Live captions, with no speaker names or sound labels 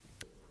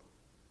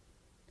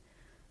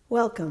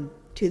Welcome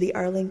to the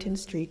Arlington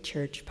Street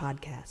Church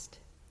podcast.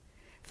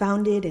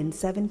 Founded in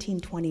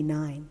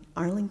 1729,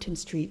 Arlington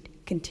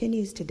Street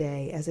continues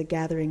today as a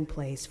gathering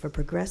place for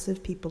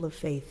progressive people of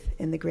faith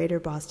in the greater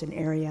Boston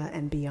area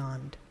and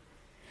beyond.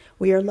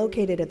 We are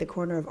located at the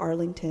corner of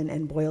Arlington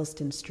and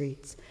Boylston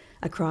Streets,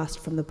 across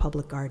from the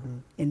Public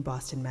Garden in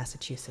Boston,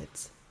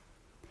 Massachusetts.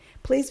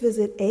 Please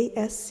visit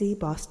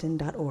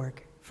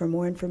ascboston.org for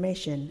more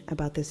information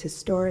about this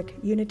historic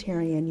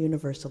Unitarian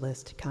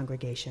Universalist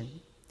congregation.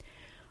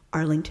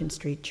 Arlington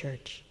Street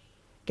Church,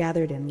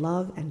 gathered in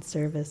love and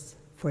service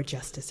for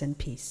justice and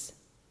peace.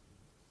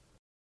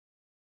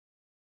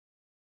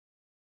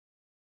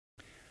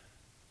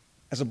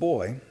 As a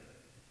boy,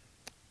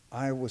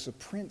 I was a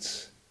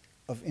prince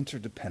of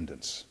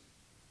interdependence.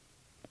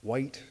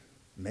 White,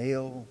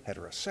 male,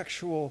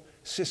 heterosexual,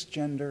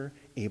 cisgender,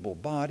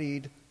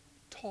 able-bodied,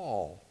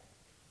 tall,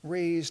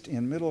 raised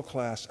in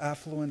middle-class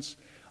affluence,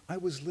 I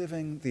was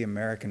living the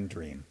American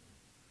dream.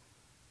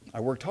 I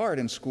worked hard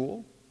in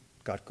school,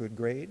 got good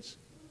grades,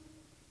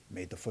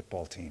 made the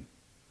football team.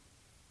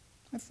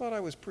 I thought I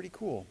was pretty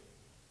cool.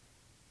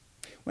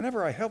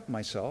 Whenever I helped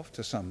myself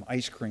to some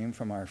ice cream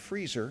from our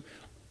freezer,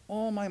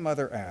 all my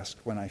mother asked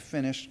when I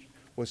finished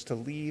was to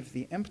leave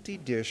the empty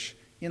dish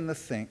in the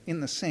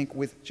sink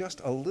with just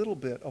a little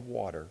bit of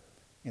water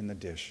in the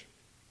dish,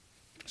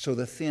 so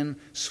the thin,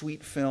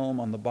 sweet film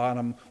on the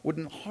bottom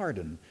wouldn't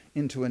harden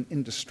into an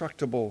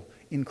indestructible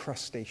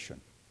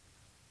incrustation.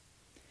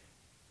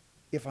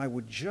 If I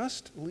would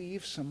just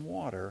leave some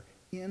water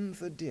in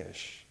the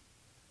dish,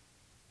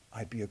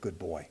 I'd be a good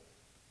boy.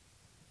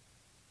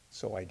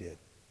 So I did.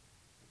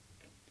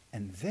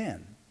 And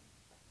then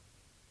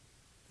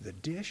the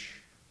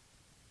dish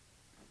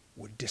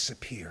would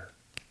disappear.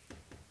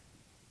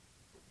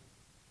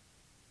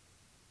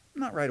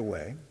 Not right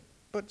away,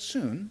 but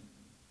soon,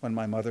 when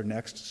my mother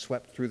next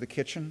swept through the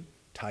kitchen,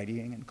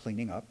 tidying and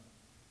cleaning up.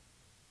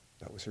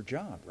 That was her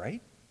job,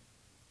 right?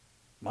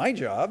 My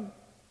job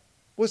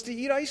was to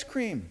eat ice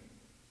cream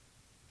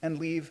and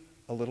leave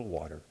a little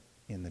water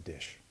in the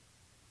dish.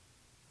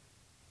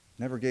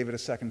 Never gave it a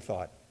second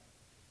thought.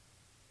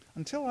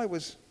 Until I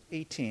was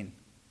 18.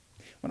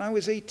 When I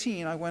was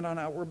 18, I went on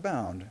Outward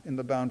Bound in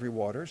the boundary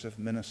waters of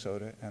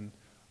Minnesota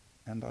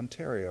and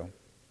Ontario.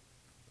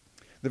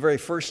 The very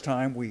first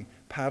time we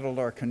paddled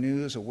our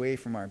canoes away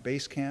from our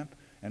base camp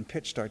and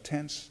pitched our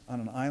tents on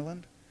an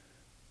island,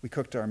 we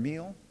cooked our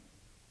meal,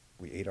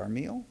 we ate our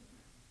meal,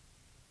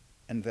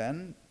 and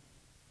then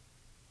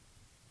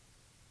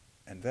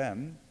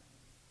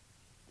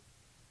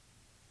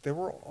there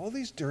were all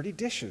these dirty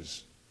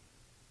dishes.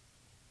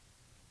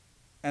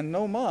 And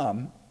no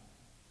mom.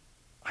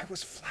 I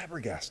was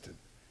flabbergasted.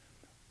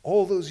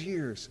 All those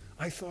years,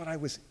 I thought I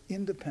was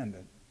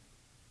independent.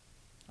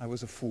 I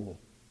was a fool.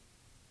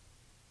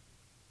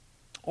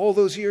 All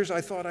those years,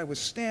 I thought I was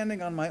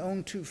standing on my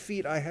own 2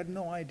 feet. I had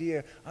no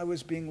idea I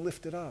was being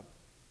lifted up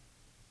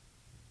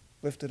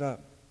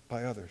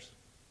by others.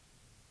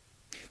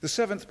 The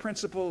seventh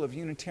principle of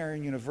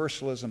Unitarian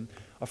Universalism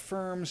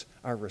affirms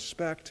our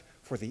respect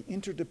for the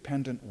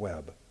interdependent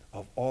web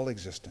of all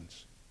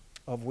existence,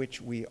 of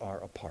which we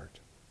are a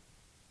part.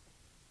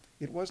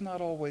 It was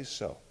not always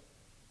so.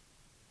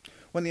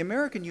 When the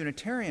American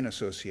Unitarian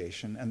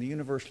Association and the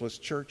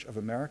Universalist Church of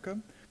America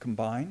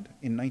combined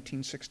in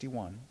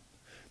 1961,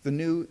 the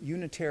new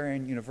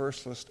Unitarian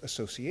Universalist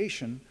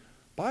Association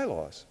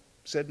bylaws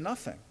said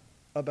nothing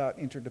about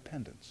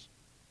interdependence.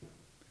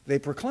 They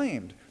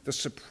proclaimed the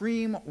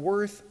supreme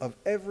worth of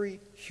every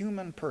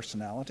human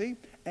personality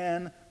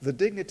and the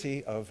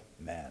dignity of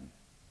man,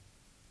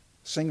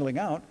 singling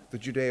out the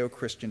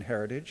Judeo-Christian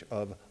heritage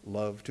of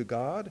love to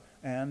God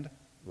and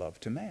love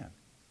to man.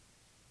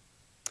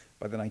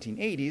 By the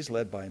 1980s,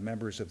 led by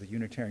members of the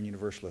Unitarian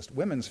Universalist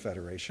Women's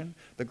Federation,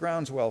 the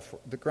groundswell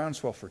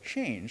for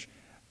change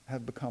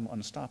had become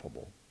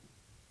unstoppable.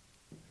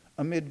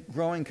 Amid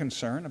growing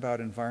concern about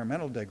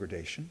environmental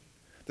degradation,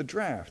 the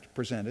draft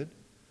presented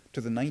to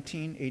the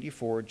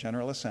 1984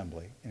 General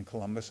Assembly in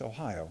Columbus,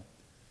 Ohio,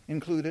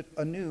 included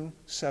a new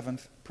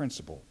seventh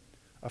principle,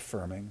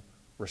 affirming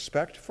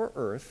respect for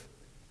Earth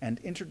and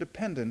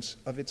interdependence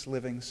of its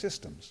living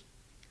systems,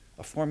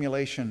 a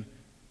formulation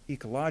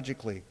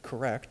ecologically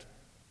correct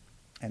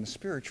and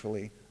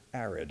spiritually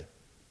arid.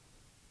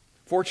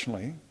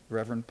 Fortunately,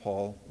 Reverend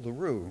Paul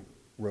LaRue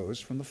rose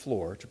from the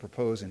floor to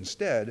propose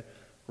instead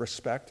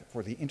respect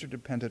for the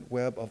interdependent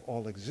web of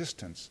all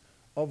existence,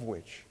 of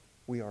which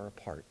we are a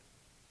part.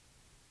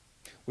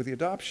 With the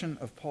adoption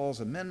of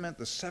Paul's amendment,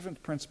 the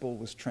seventh principle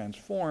was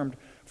transformed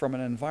from an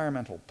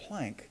environmental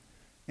plank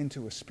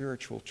into a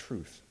spiritual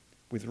truth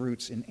with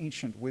roots in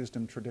ancient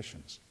wisdom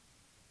traditions.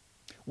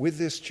 With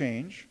this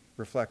change,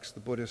 reflects the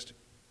Buddhist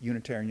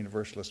Unitarian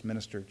Universalist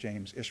minister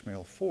James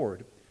Ishmael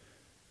Ford,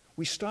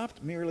 we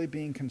stopped merely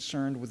being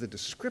concerned with the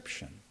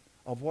description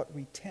of what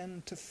we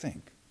tend to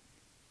think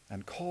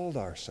and called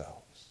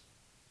ourselves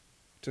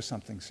to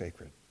something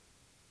sacred.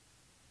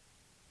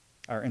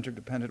 Our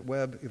interdependent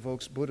web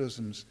evokes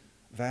Buddhism's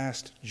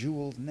vast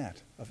jeweled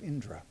net of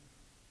Indra.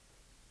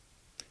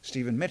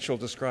 Stephen Mitchell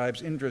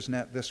describes Indra's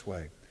net this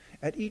way: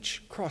 at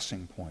each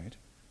crossing point,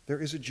 there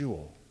is a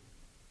jewel.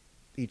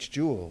 Each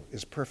jewel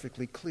is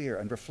perfectly clear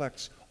and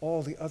reflects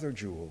all the other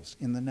jewels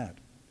in the net.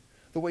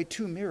 The way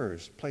two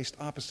mirrors placed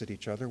opposite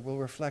each other will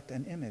reflect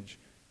an image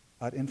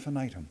ad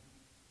infinitum.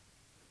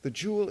 The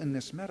jewel in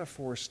this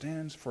metaphor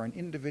stands for an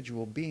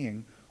individual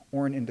being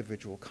or an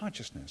individual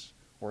consciousness,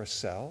 or a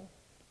cell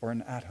or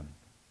an atom.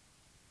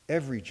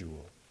 Every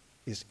jewel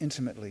is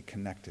intimately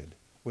connected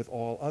with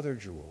all other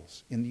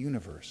jewels in the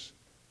universe,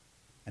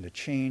 and a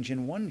change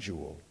in one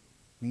jewel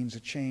means a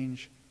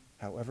change,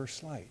 however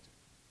slight,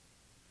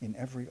 in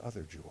every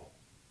other jewel.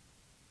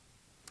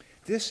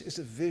 This is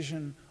a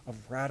vision of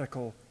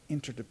radical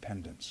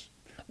interdependence.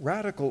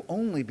 Radical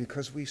only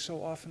because we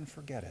so often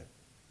forget it.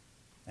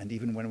 And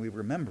even when we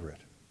remember it,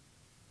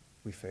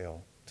 we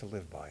fail to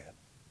live by it.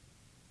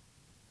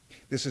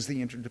 This is the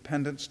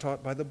interdependence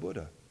taught by the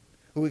Buddha,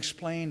 who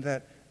explained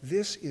that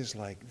this is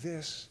like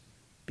this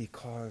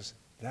because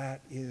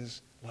that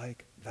is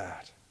like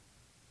that.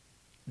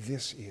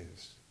 This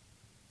is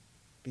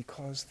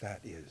because that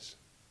is.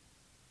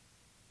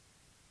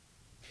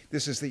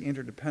 This is the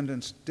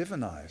interdependence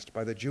divinized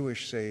by the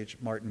Jewish sage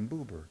Martin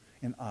Buber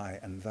in I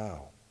and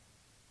Thou.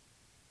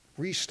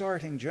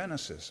 Restarting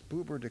Genesis,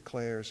 Buber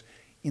declares,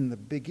 in the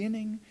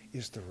beginning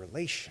is the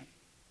relation.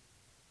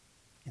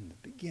 In the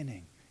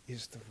beginning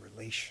is the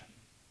relation.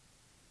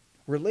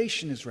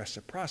 Relation is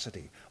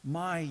reciprocity.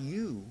 My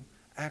you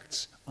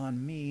acts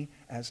on me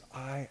as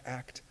I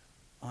act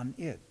on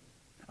it.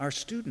 Our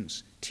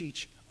students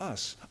teach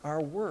us.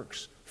 Our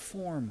works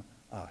form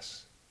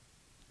us.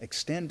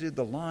 Extended,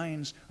 the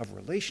lines of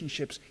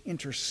relationships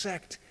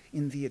intersect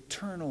in the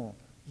eternal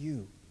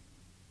you.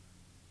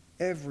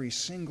 Every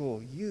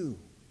single you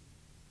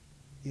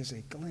is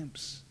a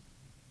glimpse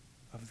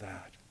of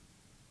that.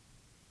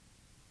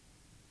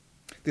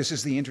 This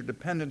is the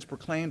interdependence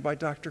proclaimed by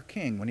Dr.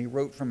 King when he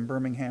wrote from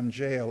Birmingham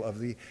jail of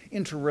the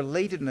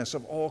interrelatedness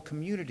of all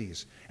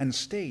communities and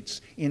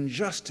states.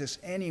 Injustice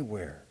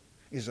anywhere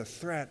is a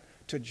threat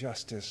to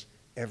justice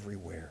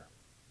everywhere.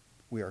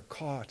 We are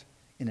caught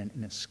in an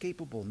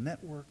inescapable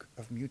network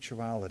of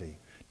mutuality,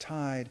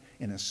 tied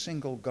in a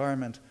single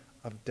garment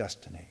of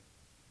destiny.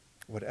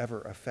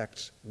 Whatever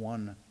affects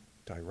one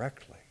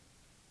directly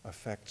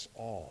affects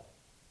all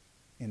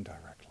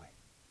indirectly.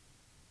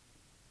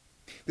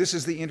 This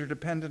is the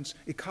interdependence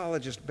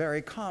ecologist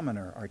Barry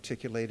Commoner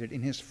articulated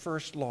in his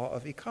first law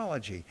of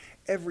ecology.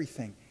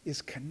 Everything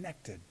is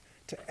connected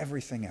to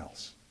everything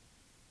else.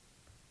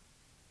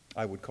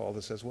 I would call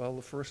this as well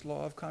the first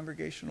law of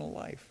congregational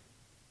life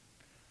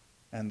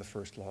and the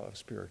first law of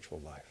spiritual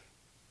life.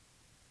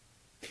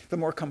 The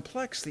more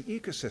complex the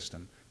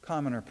ecosystem,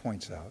 Commoner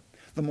points out,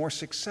 the more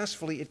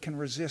successfully it can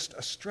resist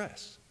a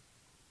stress.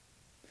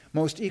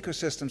 Most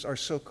ecosystems are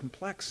so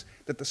complex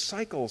that the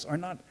cycles are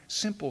not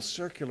simple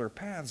circular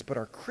paths, but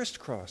are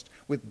crisscrossed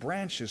with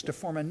branches to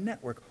form a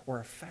network or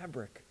a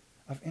fabric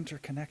of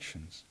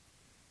interconnections,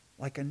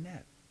 like a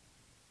net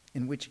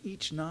in which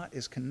each knot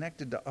is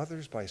connected to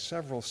others by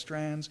several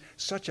strands.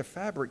 Such a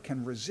fabric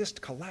can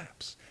resist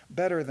collapse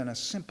better than a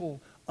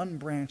simple,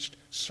 unbranched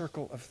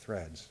circle of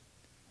threads,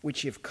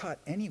 which, if cut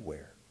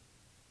anywhere,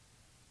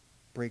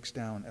 breaks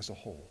down as a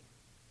whole.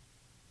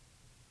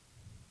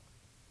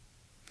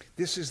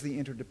 This is the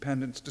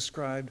interdependence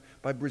described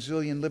by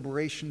Brazilian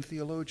liberation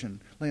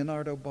theologian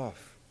Leonardo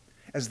Boff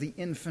as the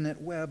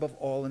infinite web of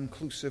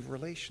all-inclusive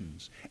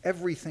relations.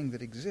 Everything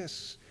that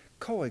exists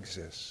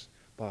coexists,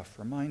 Boff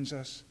reminds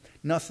us.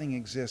 Nothing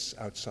exists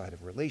outside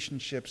of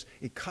relationships.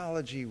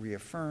 Ecology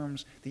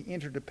reaffirms the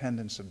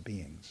interdependence of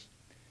beings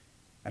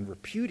and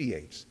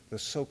repudiates the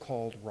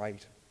so-called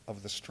right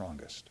of the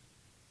strongest.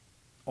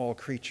 All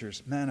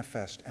creatures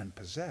manifest and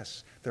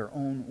possess their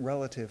own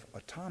relative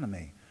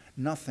autonomy.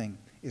 Nothing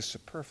is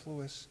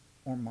superfluous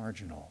or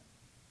marginal.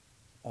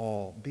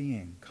 All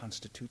being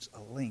constitutes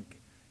a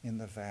link in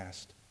the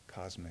vast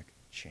cosmic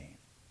chain.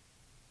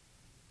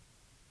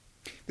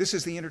 This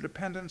is the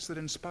interdependence that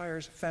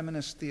inspires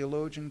feminist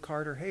theologian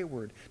Carter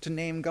Hayward to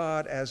name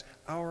God as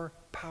our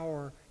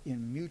power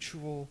in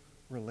mutual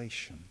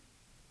relation,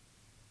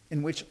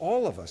 in which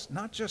all of us,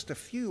 not just a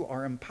few,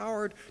 are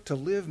empowered to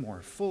live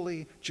more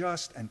fully,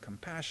 just, and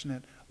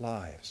compassionate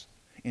lives.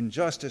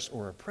 Injustice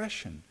or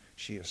oppression,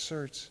 she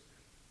asserts,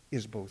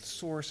 is both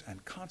source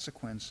and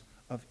consequence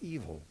of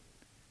evil.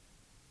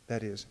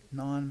 That is,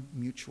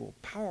 non-mutual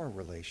power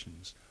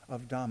relations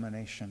of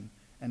domination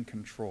and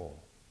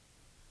control.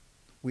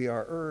 We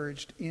are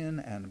urged in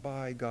and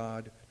by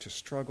God to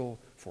struggle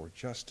for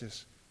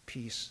justice,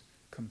 peace,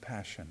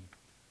 compassion,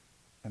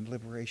 and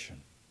liberation.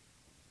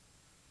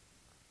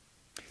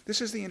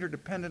 This is the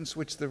interdependence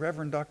which the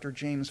Reverend Dr.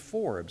 James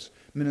Forbes,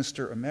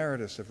 Minister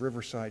Emeritus of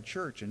Riverside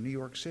Church in New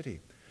York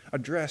City,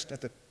 addressed at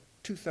the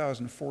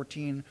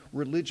 2014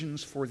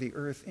 Religions for the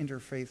Earth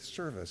Interfaith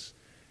Service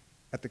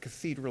at the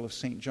Cathedral of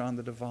St. John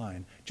the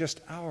Divine,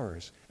 just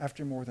hours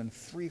after more than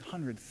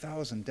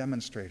 300,000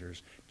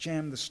 demonstrators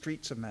jammed the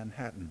streets of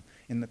Manhattan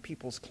in the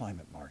People's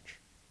Climate March.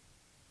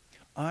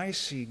 I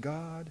see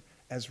God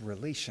as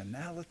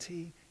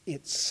relationality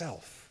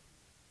itself,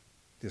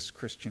 this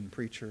Christian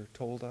preacher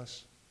told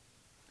us?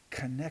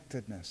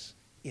 Connectedness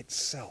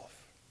itself.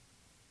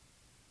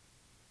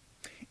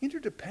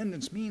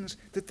 Interdependence means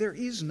that there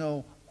is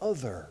no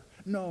other,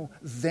 no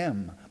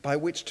them by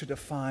which to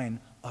define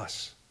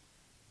us.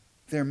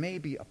 There may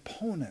be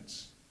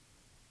opponents,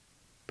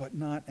 but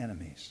not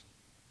enemies.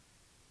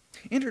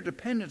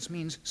 Interdependence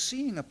means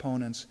seeing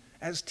opponents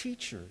as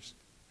teachers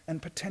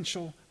and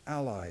potential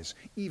allies,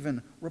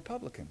 even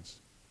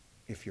Republicans,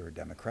 if you're a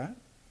Democrat,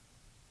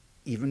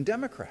 even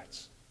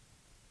Democrats,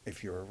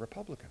 if you're a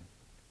Republican,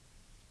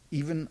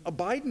 even a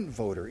Biden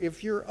voter,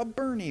 if you're a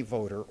Bernie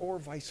voter, or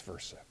vice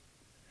versa.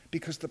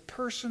 Because the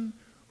person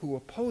who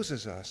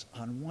opposes us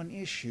on one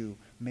issue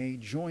may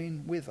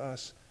join with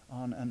us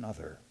on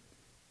another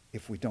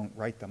if we don't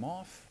write them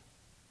off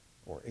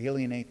or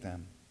alienate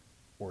them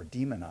or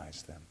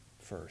demonize them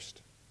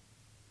first.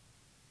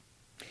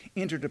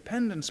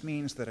 Interdependence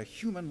means that a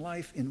human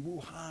life in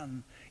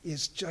Wuhan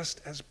is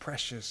just as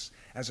precious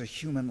as a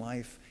human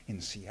life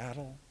in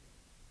Seattle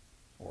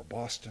or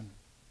Boston.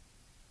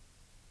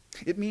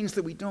 It means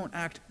that we don't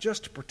act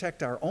just to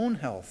protect our own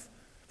health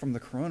from the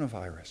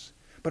coronavirus,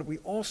 but we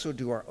also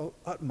do our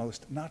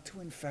utmost not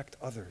to infect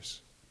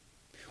others.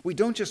 We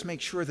don't just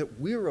make sure that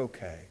we're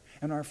okay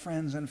and our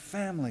friends and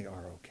family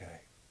are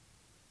okay.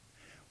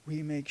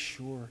 We make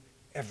sure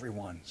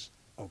everyone's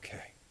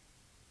okay.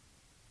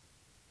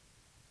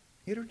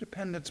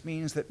 Interdependence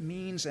means that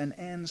means and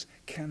ends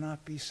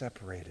cannot be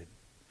separated,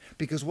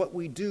 because what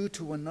we do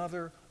to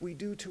another, we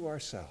do to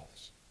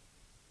ourselves.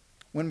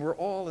 When we're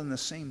all in the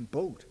same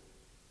boat,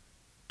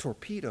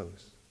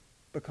 torpedoes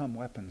become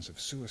weapons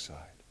of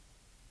suicide.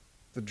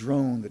 The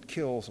drone that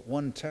kills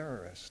one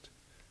terrorist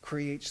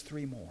creates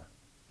 3 more.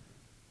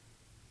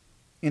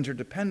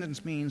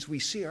 Interdependence means we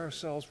see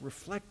ourselves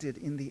reflected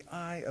in the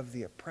eye of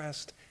the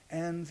oppressed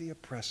and the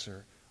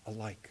oppressor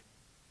alike.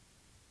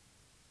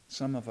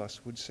 Some of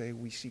us would say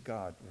we see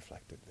God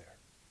reflected there.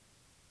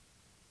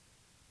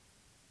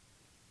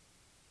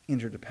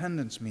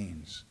 Interdependence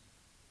means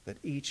that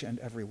each and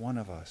every one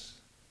of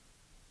us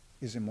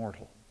is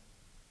immortal,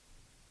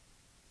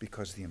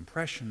 because the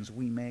impressions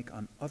we make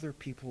on other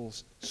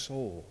people's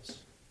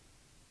souls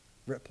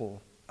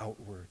ripple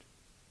outward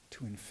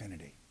to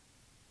infinity.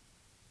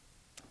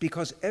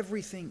 Because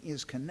everything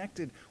is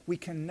connected, we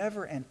can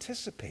never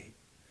anticipate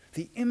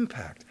the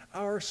impact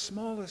our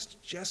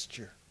smallest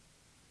gesture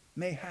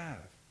may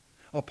have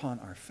upon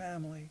our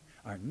family,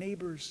 our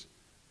neighbors,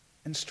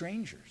 and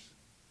strangers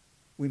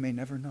we may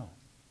never know.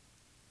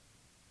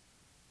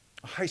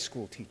 A high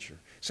school teacher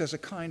says a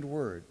kind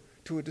word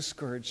to a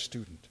discouraged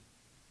student,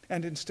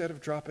 and instead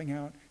of dropping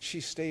out, she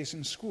stays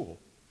in school,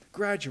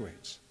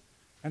 graduates,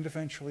 and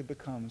eventually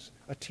becomes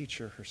a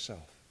teacher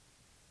herself.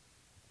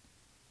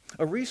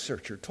 A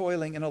researcher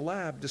toiling in a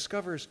lab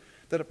discovers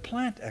that a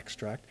plant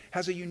extract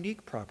has a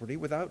unique property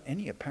without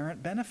any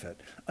apparent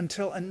benefit,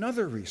 until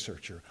another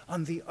researcher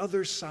on the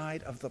other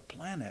side of the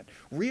planet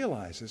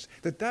realizes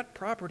that that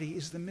property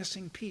is the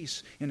missing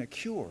piece in a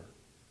cure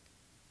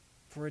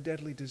for a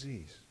deadly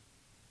disease.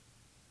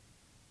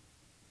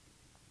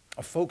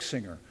 A folk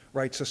singer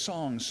writes a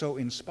song so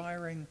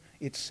inspiring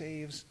it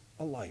saves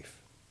a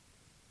life.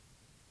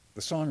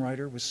 The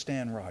songwriter was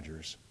Stan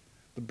Rogers,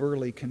 the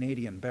burly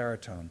Canadian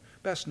baritone,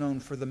 best known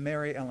for the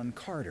Mary Ellen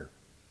Carter,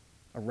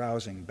 a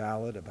rousing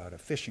ballad about a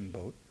fishing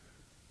boat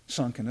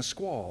sunk in a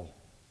squall,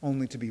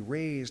 only to be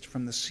raised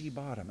from the sea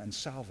bottom and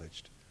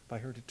salvaged by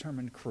her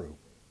determined crew.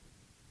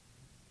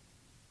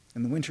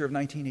 In the winter of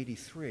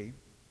 1983,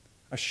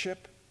 a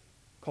ship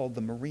called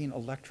the Marine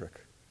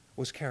Electric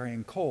was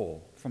carrying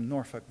coal from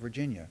Norfolk,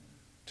 Virginia,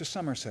 to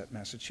Somerset,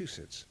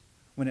 Massachusetts,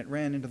 when it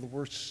ran into the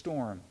worst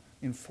storm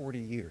in 40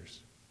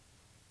 years.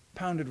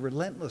 Pounded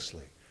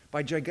relentlessly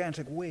by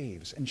gigantic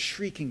waves and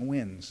shrieking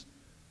winds,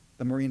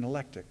 the Marine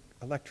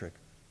Electric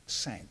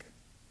sank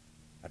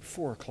at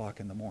 4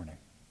 o'clock in the morning.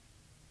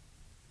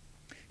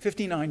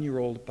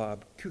 59-year-old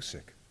Bob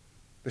Cusick,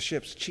 the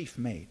ship's chief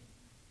mate,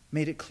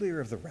 made it clear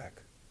of the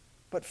wreck,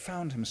 but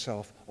found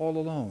himself all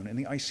alone in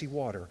the icy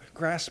water,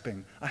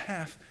 grasping a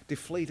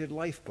half-deflated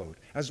lifeboat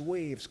as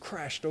waves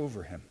crashed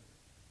over him.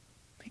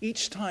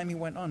 Each time he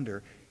went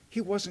under,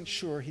 he wasn't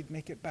sure he'd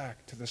make it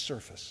back to the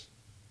surface.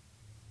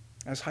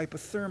 As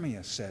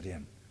hypothermia set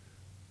in,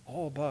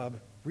 all Bob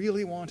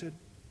really wanted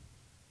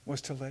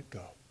was to let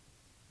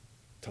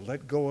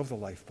go of the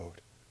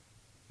lifeboat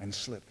and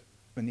slip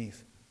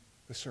beneath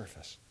the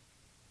surface.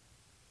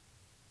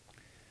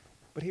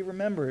 But he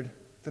remembered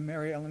the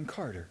Mary Ellen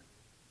Carter.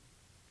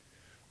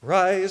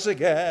 Rise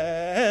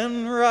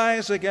again,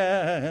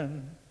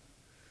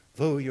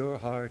 though your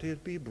heart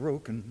it be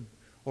broken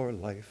or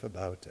life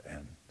about to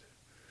end.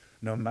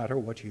 No matter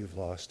what you've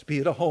lost, be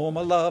it a home,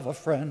 a love, a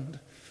friend,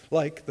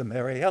 like the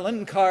Mary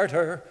Ellen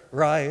Carter,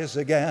 rise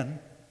again.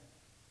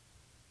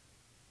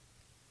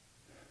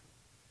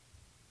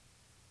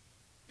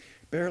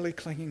 Barely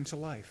clinging to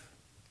life,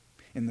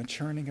 in the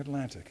churning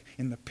Atlantic,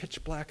 in the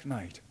pitch-black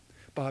night,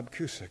 Bob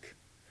Cusick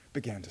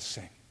began to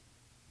sing.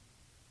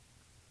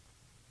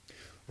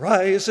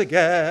 Rise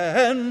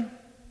again,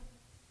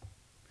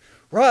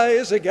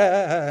 rise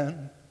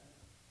again.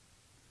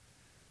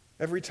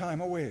 Every time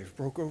a wave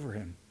broke over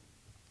him,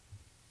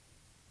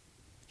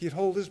 he'd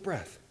hold his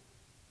breath.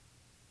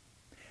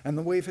 And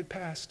the wave had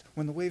passed.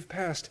 When the wave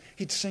passed,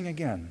 he'd sing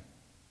again.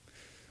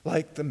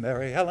 Like the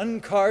Mary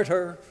Ellen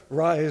Carter,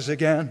 rise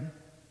again.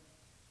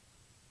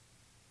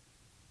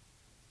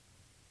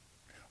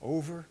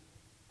 Over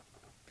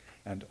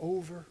and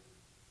over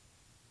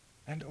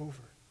and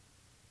over.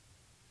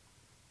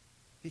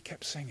 He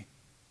kept singing.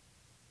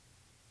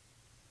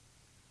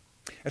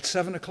 At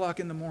 7 o'clock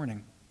in the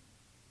morning,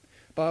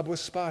 Bob was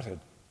spotted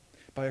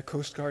by a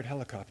Coast Guard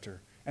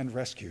helicopter and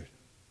rescued.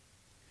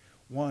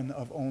 One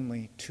of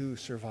only 2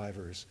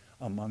 survivors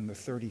among the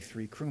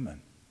 33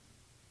 crewmen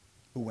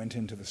who went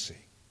into the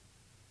sea.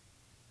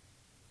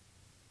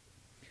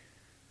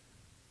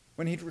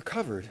 When he'd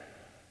recovered,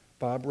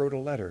 Bob wrote a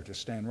letter to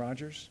Stan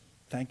Rogers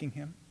thanking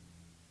him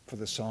for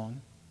the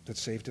song that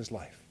saved his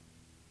life.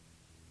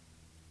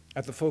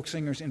 At the folk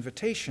singer's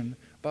invitation,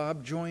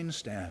 Bob joined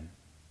Stan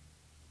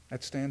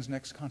at Stan's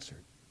next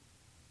concert.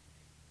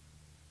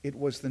 It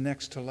was the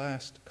next to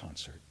last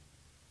concert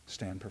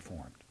Stan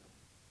performed.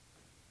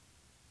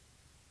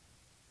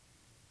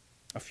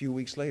 A few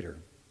weeks later,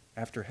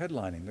 after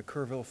headlining the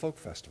Kerrville Folk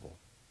Festival,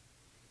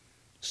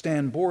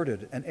 Stan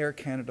boarded an Air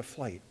Canada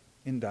flight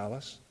in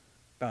Dallas,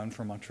 bound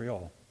for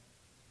Montreal.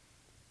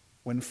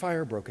 When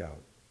fire broke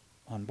out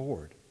on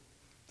board,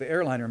 the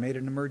airliner made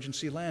an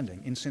emergency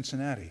landing in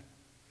Cincinnati.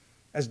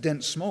 As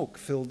dense smoke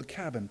filled the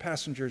cabin,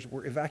 passengers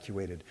were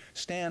evacuated.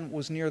 Stan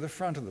was near the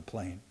front of the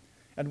plane,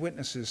 and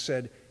witnesses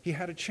said he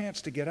had a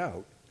chance to get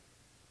out,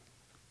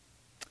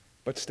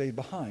 but stayed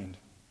behind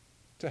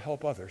to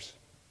help others.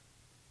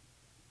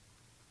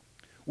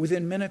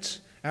 Within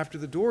minutes after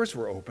the doors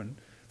were opened,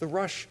 the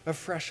rush of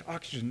fresh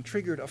oxygen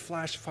triggered a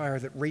flash fire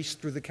that raced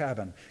through the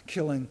cabin,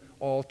 killing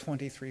all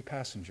 23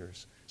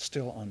 passengers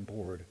still on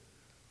board,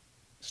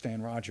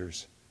 Stan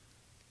Rogers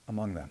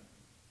among them.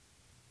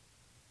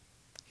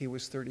 He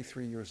was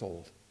 33 years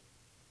old.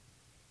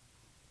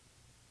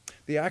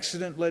 The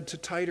accident led to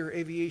tighter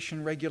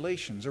aviation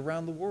regulations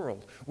around the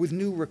world, with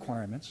new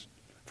requirements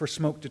for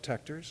smoke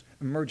detectors,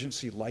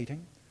 emergency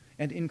lighting,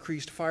 and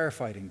increased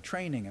firefighting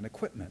training and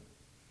equipment.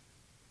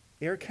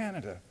 Air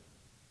Canada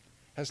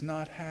has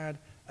not had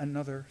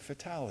another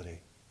fatality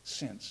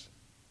since.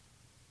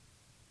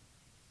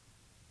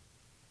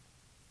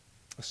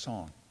 A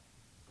song.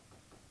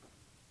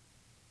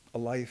 A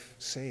life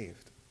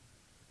saved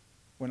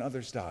when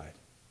others died.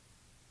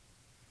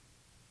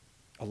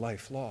 A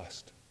life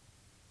lost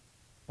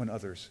when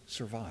others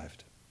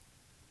survived.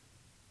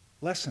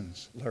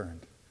 Lessons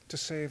learned to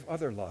save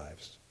other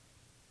lives.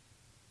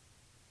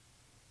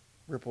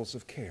 Ripples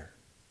of care.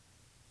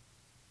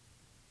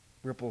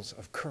 Ripples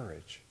of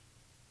courage.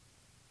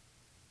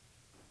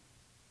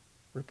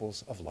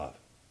 Ripples of love.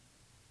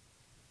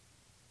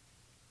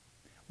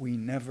 We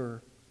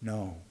never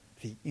know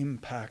the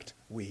impact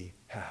we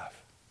have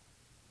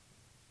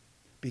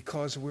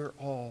because we're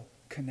all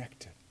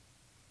connected.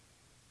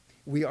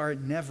 We are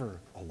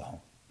never alone.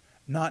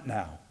 Not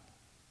now.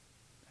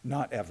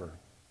 Not ever.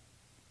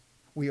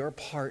 We are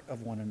part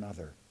of one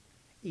another.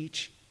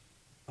 Each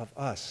of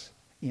us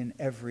in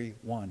every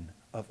one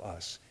of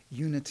us.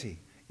 Unity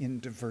in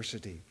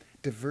diversity.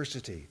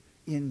 Diversity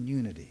in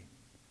unity.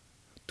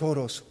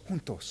 Todos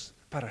juntos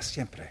para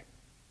siempre.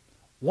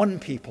 One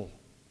people,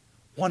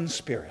 one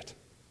spirit,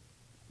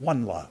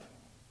 one love.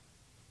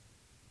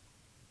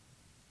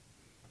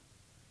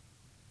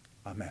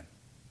 Amen.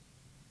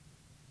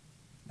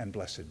 And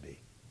blessed be.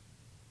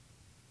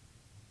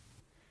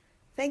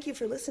 Thank you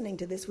for listening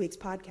to this week's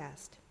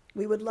podcast.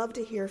 We would love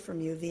to hear from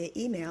you via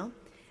email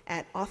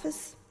at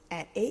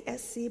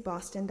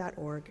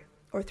office@ascboston.org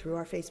or through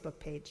our Facebook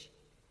page.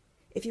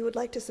 If you would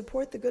like to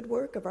support the good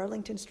work of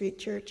Arlington Street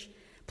Church,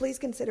 please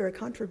consider a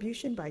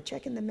contribution by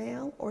check in the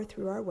mail or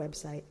through our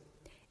website,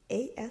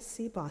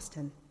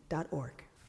 ascboston.org.